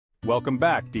Welcome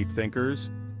back, deep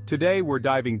thinkers. Today we're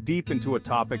diving deep into a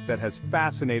topic that has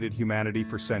fascinated humanity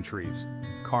for centuries: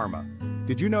 karma.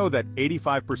 Did you know that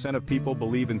 85% of people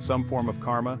believe in some form of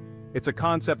karma? It's a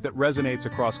concept that resonates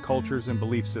across cultures and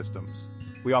belief systems.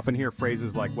 We often hear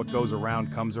phrases like "what goes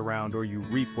around comes around" or "you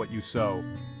reap what you sow."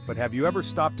 But have you ever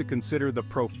stopped to consider the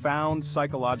profound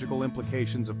psychological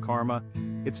implications of karma?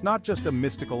 It's not just a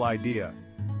mystical idea.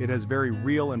 It has very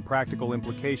real and practical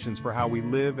implications for how we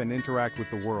live and interact with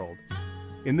the world.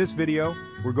 In this video,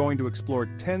 we're going to explore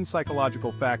 10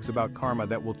 psychological facts about karma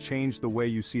that will change the way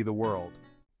you see the world.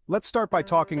 Let's start by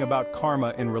talking about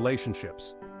karma in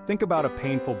relationships. Think about a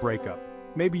painful breakup.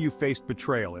 Maybe you faced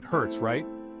betrayal. It hurts, right?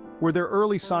 Were there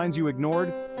early signs you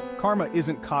ignored? Karma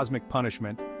isn't cosmic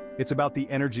punishment. It's about the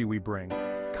energy we bring.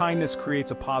 Kindness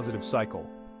creates a positive cycle.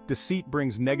 Deceit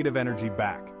brings negative energy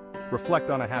back.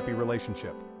 Reflect on a happy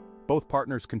relationship. Both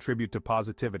partners contribute to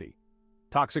positivity.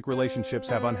 Toxic relationships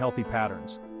have unhealthy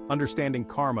patterns. Understanding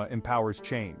karma empowers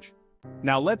change.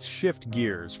 Now let's shift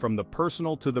gears from the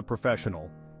personal to the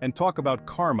professional and talk about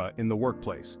karma in the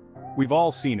workplace. We've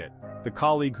all seen it: the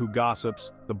colleague who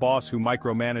gossips, the boss who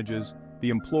micromanages, the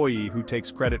employee who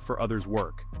takes credit for others'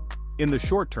 work. In the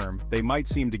short term, they might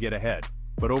seem to get ahead,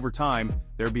 but over time,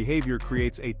 their behavior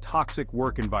creates a toxic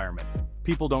work environment.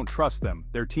 People don't trust them,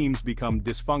 their teams become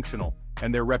dysfunctional,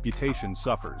 and their reputation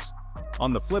suffers.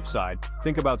 On the flip side,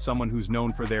 think about someone who's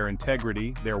known for their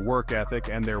integrity, their work ethic,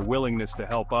 and their willingness to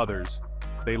help others.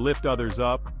 They lift others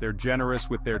up, they're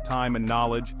generous with their time and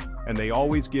knowledge, and they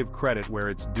always give credit where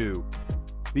it's due.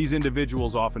 These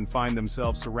individuals often find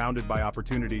themselves surrounded by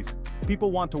opportunities.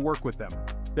 People want to work with them.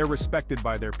 They're respected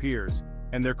by their peers,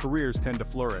 and their careers tend to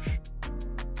flourish.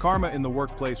 Karma in the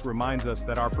workplace reminds us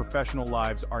that our professional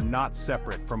lives are not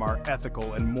separate from our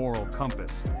ethical and moral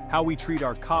compass. How we treat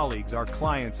our colleagues, our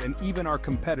clients, and even our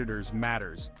competitors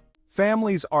matters.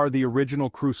 Families are the original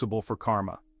crucible for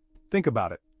karma. Think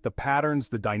about it. The patterns,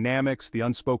 the dynamics, the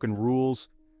unspoken rules,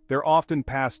 they're often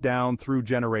passed down through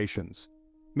generations.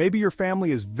 Maybe your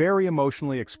family is very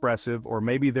emotionally expressive, or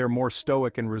maybe they're more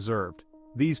stoic and reserved.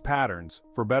 These patterns,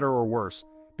 for better or worse,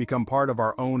 become part of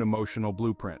our own emotional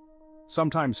blueprint.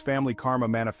 Sometimes family karma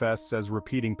manifests as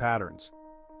repeating patterns.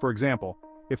 For example,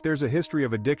 if there's a history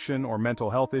of addiction or mental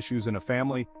health issues in a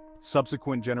family,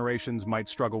 subsequent generations might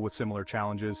struggle with similar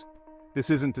challenges. This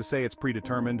isn't to say it's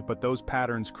predetermined, but those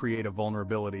patterns create a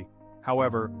vulnerability.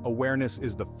 However, awareness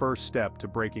is the first step to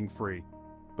breaking free.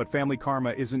 But family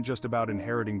karma isn't just about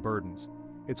inheriting burdens.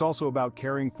 It's also about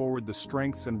carrying forward the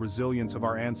strengths and resilience of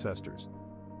our ancestors.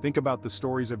 Think about the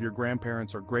stories of your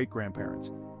grandparents or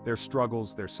great-grandparents. Their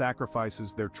struggles, their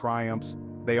sacrifices, their triumphs,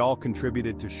 they all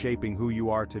contributed to shaping who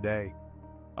you are today.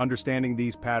 Understanding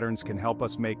these patterns can help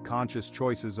us make conscious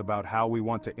choices about how we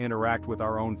want to interact with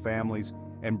our own families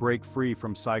and break free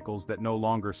from cycles that no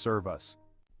longer serve us.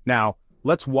 Now,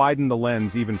 let's widen the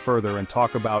lens even further and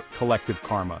talk about collective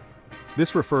karma.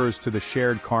 This refers to the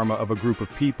shared karma of a group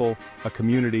of people, a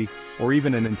community, or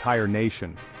even an entire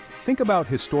nation. Think about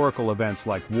historical events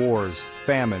like wars,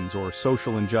 famines, or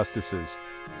social injustices.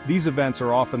 These events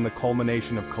are often the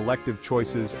culmination of collective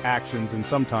choices, actions, and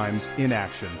sometimes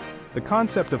inaction. The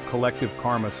concept of collective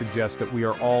karma suggests that we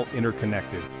are all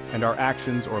interconnected, and our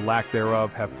actions or lack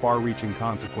thereof have far-reaching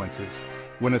consequences.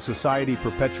 When a society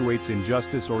perpetuates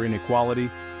injustice or inequality,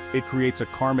 it creates a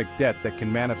karmic debt that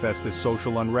can manifest as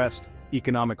social unrest,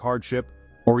 economic hardship,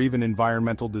 or even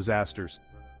environmental disasters.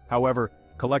 However,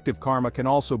 collective karma can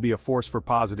also be a force for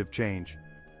positive change.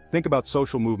 Think about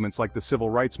social movements like the Civil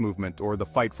Rights Movement or the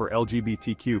fight for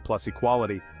LGBTQ+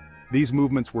 equality. These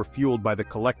movements were fueled by the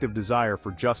collective desire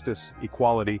for justice,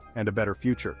 equality, and a better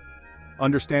future.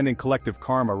 Understanding collective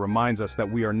karma reminds us that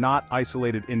we are not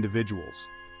isolated individuals.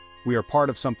 We are part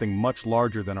of something much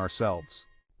larger than ourselves.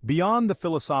 Beyond the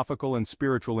philosophical and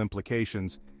spiritual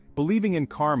implications, believing in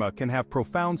karma can have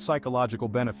profound psychological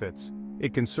benefits.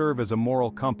 It can serve as a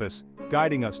moral compass,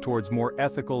 guiding us towards more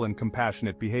ethical and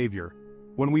compassionate behavior.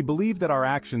 When we believe that our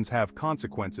actions have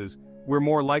consequences, we're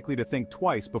more likely to think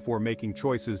twice before making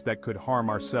choices that could harm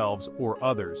ourselves or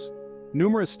others.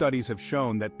 Numerous studies have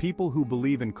shown that people who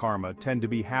believe in karma tend to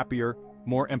be happier,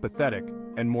 more empathetic,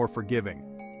 and more forgiving.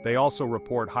 They also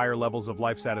report higher levels of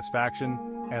life satisfaction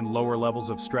and lower levels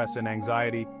of stress and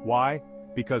anxiety. Why?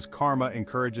 Because karma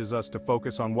encourages us to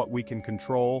focus on what we can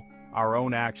control, our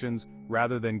own actions,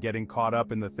 rather than getting caught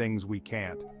up in the things we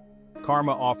can't.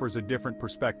 Karma offers a different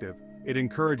perspective. It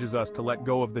encourages us to let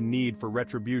go of the need for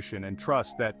retribution and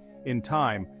trust that, in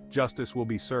time, justice will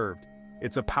be served.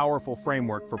 It's a powerful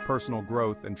framework for personal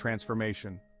growth and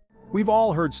transformation. We've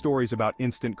all heard stories about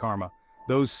instant karma,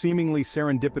 Those seemingly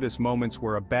serendipitous moments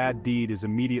where a bad deed is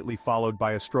immediately followed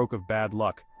by a stroke of bad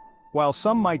luck. While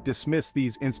some might dismiss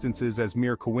these instances as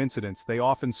mere coincidence, they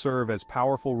often serve as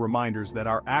powerful reminders that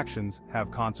our actions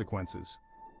have consequences.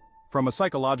 From a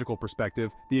psychological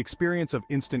perspective, the experience of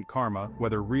instant karma,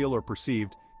 whether real or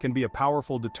perceived, can be a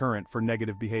powerful deterrent for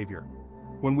negative behavior.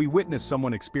 When we witness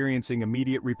someone experiencing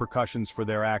immediate repercussions for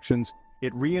their actions,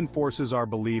 it reinforces our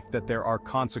belief that there are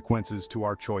consequences to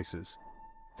our choices.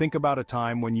 Think about a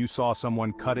time when you saw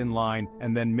someone cut in line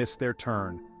and then miss their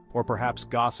turn, or perhaps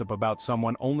gossip about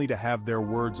someone only to have their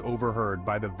words overheard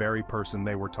by the very person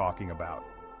they were talking about.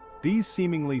 These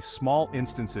seemingly small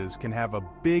instances can have a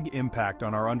big impact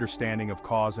on our understanding of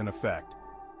cause and effect.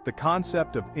 The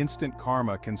concept of instant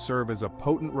karma can serve as a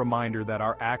potent reminder that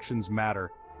our actions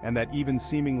matter and that even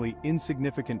seemingly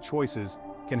insignificant choices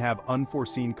can have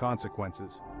unforeseen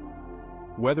consequences.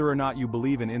 Whether or not you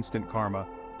believe in instant karma,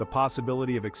 the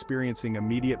possibility of experiencing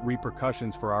immediate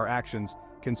repercussions for our actions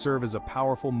can serve as a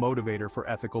powerful motivator for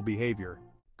ethical behavior.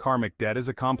 Karmic debt is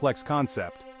a complex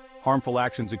concept. Harmful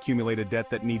actions accumulate a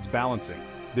debt that needs balancing.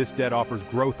 This debt offers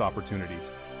growth opportunities.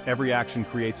 Every action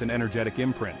creates an energetic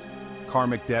imprint.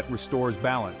 Karmic debt restores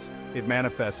balance. It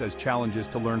manifests as challenges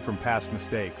to learn from past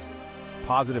mistakes.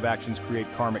 Positive actions create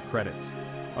karmic credits.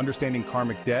 Understanding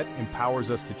karmic debt empowers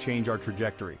us to change our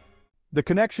trajectory. The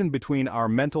connection between our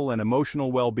mental and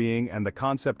emotional well-being and the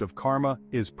concept of karma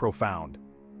is profound.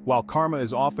 While karma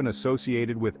is often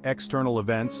associated with external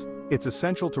events, it's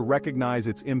essential to recognize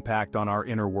its impact on our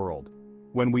inner world.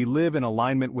 When we live in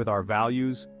alignment with our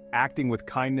values, acting with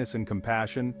kindness and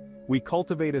compassion, we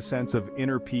cultivate a sense of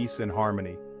inner peace and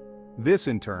harmony. This,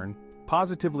 in turn,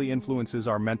 positively influences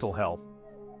our mental health.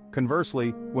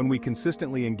 Conversely, when we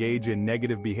consistently engage in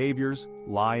negative behaviors,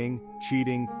 lying,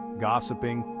 cheating,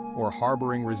 gossiping, or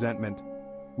harboring resentment,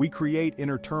 we create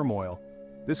inner turmoil.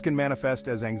 This can manifest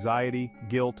as anxiety,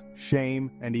 guilt, shame,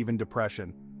 and even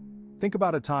depression. Think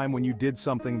about a time when you did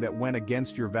something that went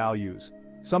against your values,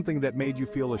 something that made you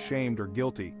feel ashamed or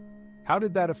guilty. How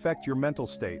did that affect your mental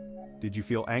state? Did you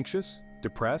feel anxious,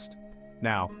 depressed?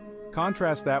 Now,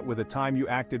 contrast that with a time you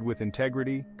acted with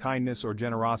integrity, kindness, or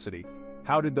generosity.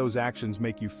 How did those actions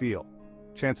make you feel?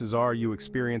 Chances are you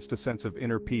experienced a sense of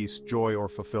inner peace, joy, or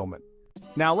fulfillment.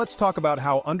 Now let's talk about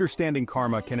how understanding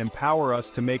karma can empower us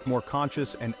to make more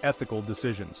conscious and ethical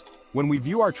decisions. When we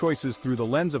view our choices through the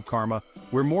lens of karma,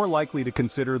 we're more likely to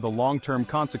consider the long-term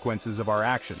consequences of our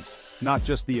actions, not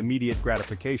just the immediate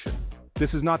gratification.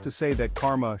 This is not to say that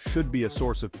karma should be a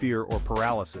source of fear or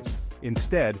paralysis.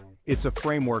 Instead, it's a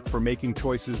framework for making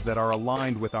choices that are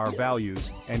aligned with our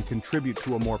values and contribute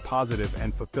to a more positive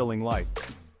and fulfilling life.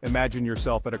 Imagine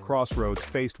yourself at a crossroads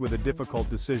faced with a difficult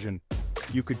decision.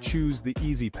 You could choose the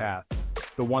easy path,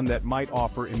 the one that might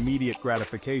offer immediate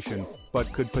gratification,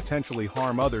 but could potentially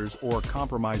harm others or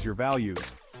compromise your values.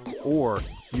 Or,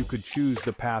 you could choose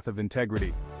the path of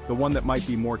integrity, the one that might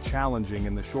be more challenging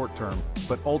in the short term,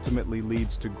 but ultimately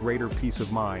leads to greater peace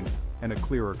of mind and a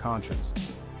clearer conscience.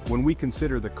 When we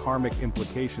consider the karmic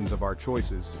implications of our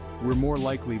choices, we're more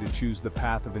likely to choose the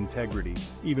path of integrity,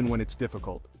 even when it's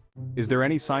difficult. Is there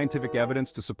any scientific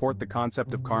evidence to support the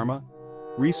concept of karma?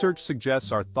 Research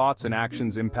suggests our thoughts and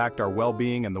actions impact our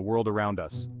well-being and the world around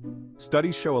us.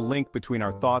 Studies show a link between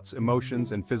our thoughts,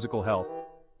 emotions, and physical health.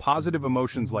 Positive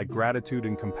emotions like gratitude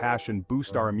and compassion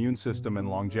boost our immune system and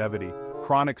longevity.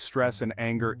 Chronic stress and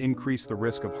anger increase the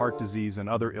risk of heart disease and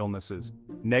other illnesses.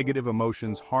 Negative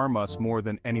emotions harm us more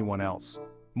than anyone else.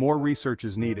 More research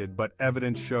is needed, but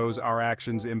evidence shows our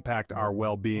actions impact our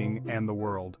well-being and the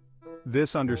world.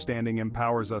 This understanding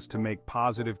empowers us to make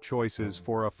positive choices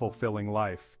for a fulfilling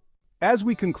life. As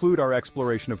we conclude our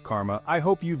exploration of karma, I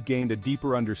hope you've gained a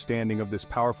deeper understanding of this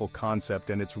powerful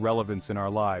concept and its relevance in our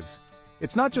lives.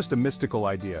 It's not just a mystical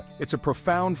idea, it's a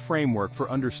profound framework for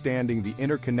understanding the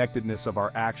interconnectedness of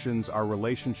our actions, our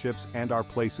relationships, and our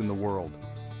place in the world.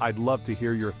 I'd love to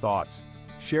hear your thoughts.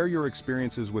 Share your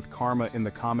experiences with karma in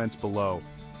the comments below.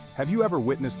 Have you ever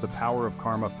witnessed the power of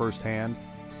karma firsthand?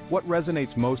 What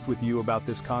resonates most with you about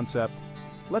this concept?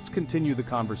 Let's continue the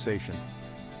conversation.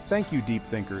 Thank you, deep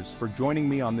thinkers, for joining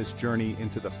me on this journey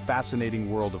into the fascinating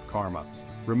world of karma.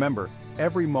 Remember,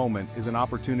 every moment is an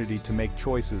opportunity to make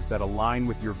choices that align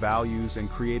with your values and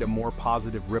create a more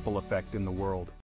positive ripple effect in the world.